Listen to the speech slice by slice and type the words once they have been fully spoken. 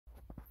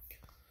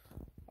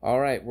All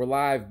right, we're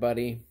live,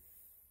 buddy.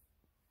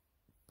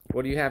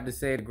 What do you have to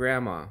say to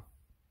Grandma?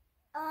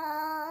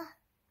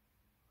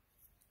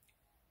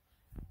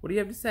 What do you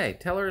have to say?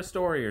 Tell her a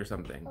story or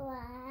something.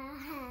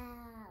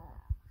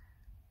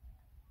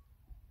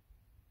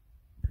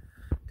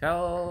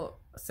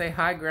 Say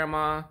hi,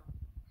 Grandma.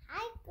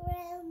 Hi,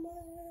 Grandma.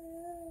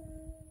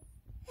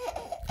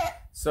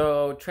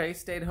 So Trey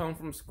stayed home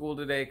from school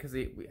today because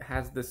he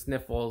has the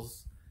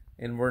sniffles,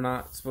 and we're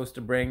not supposed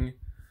to bring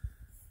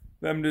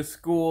them to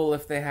school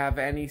if they have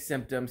any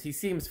symptoms. He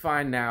seems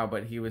fine now,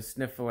 but he was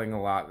sniffling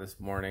a lot this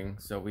morning,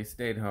 so we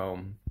stayed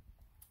home.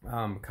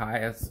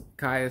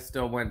 Kaya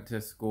still went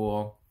to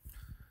school,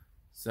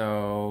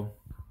 so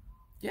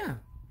yeah.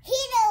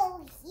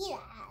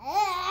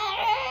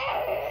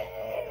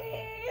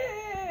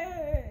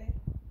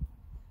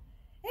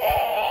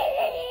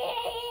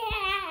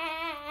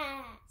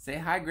 Say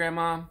hi,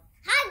 Grandma.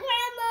 Hi,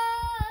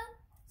 Grandma.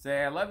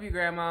 Say I love you,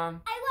 Grandma. I love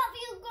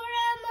you, Grandma.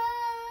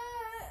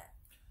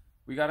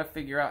 We gotta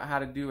figure out how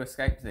to do a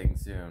Skype thing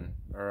soon,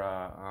 or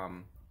a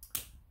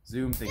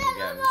Zoom thing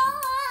again.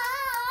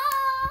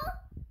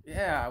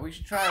 Yeah, we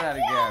should try that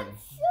again.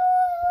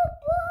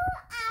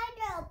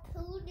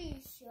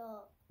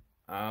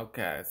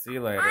 Okay, see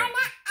you later. I'm an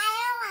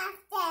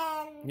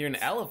elephant. You're an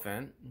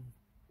elephant?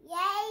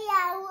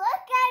 Yeah,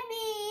 look at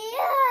me.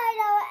 I'm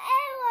an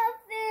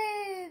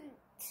elephant.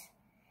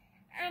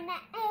 I'm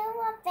an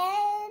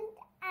elephant.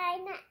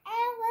 I'm an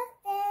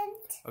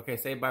elephant. Okay,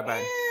 say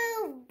bye-bye.